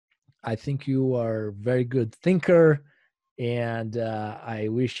I think you are a very good thinker, and I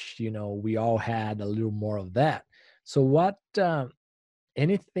wish we all had a little more of that. So, what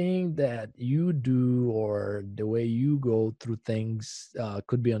anything that you do or the way you go through things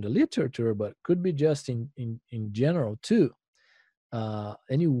could be on the literature, but could be just in general too.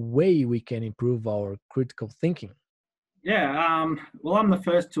 Any way we can improve our critical thinking? Yeah, well, I'm the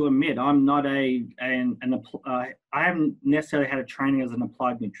first to admit I'm not I haven't necessarily had a training as an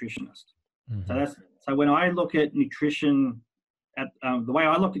applied nutritionist. So Mhm. so when I look at nutrition, the way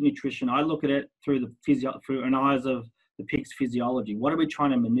I look at nutrition, I look at it through through an eyes of the pig's physiology. What are we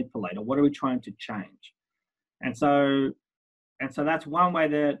trying to manipulate, or what are we trying to change? And so that's one way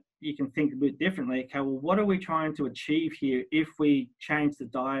that you can think a bit differently. Okay, well, what are we trying to achieve here if we change the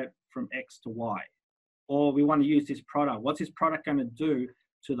diet from X to Y? Or we want to use this product. What's this product going to do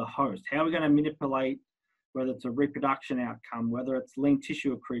to the host? How are we going to manipulate, whether it's a reproduction outcome, whether it's lean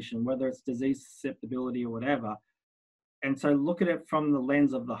tissue accretion, whether it's disease susceptibility or whatever? And so look at it from the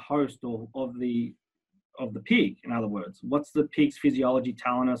lens of the host, or of the pig. In other words, what's the pig's physiology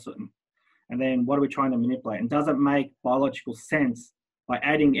telling us, and then what are we trying to manipulate? And does it make biological sense by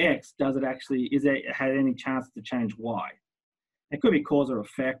adding X? Does it actually, had any chance to change Y? It could be cause or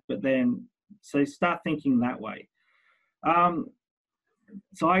effect, but then, so start thinking that way.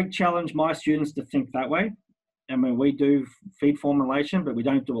 So I challenge my students to think that way. I mean, we do feed formulation, but we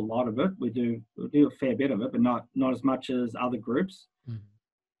don't do a lot of it. We do a fair bit of it, but not as much as other groups,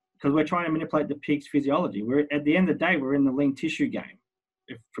 because we're trying to manipulate the pig's physiology. We're, at the end of the day, we're in the lean tissue game.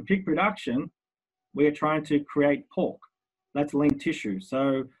 For pig production, we're trying to create pork. That's lean tissue.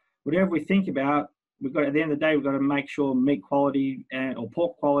 So whatever we think about, we've got, at the end of the day, we've got to make sure meat quality or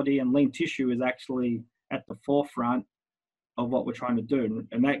pork quality and lean tissue is actually at the forefront of what we're trying to do.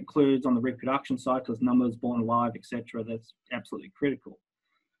 And that includes on the reproduction side, because numbers born alive, etc. That's absolutely critical.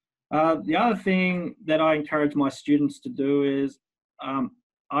 The other thing that I encourage my students to do is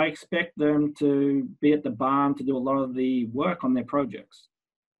I expect them to be at the barn to do a lot of the work on their projects.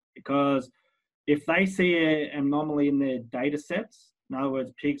 Because if they see an anomaly in their data sets, in other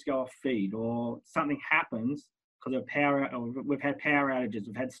words, pigs go off feed, or something happens because of power, or we've had power outages,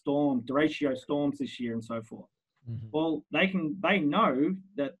 we've had derecho storms this year and so forth. Well, they know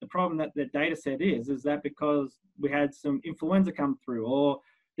that the problem that their data set is that because we had some influenza come through, or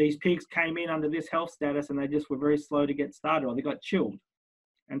these pigs came in under this health status and they just were very slow to get started, or they got chilled.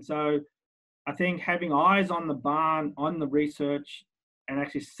 And so I think having eyes on the barn, on the research, and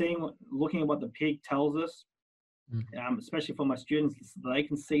actually looking at what the pig tells us, especially for my students, so they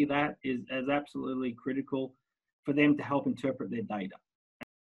can see that is absolutely critical for them to help interpret their data.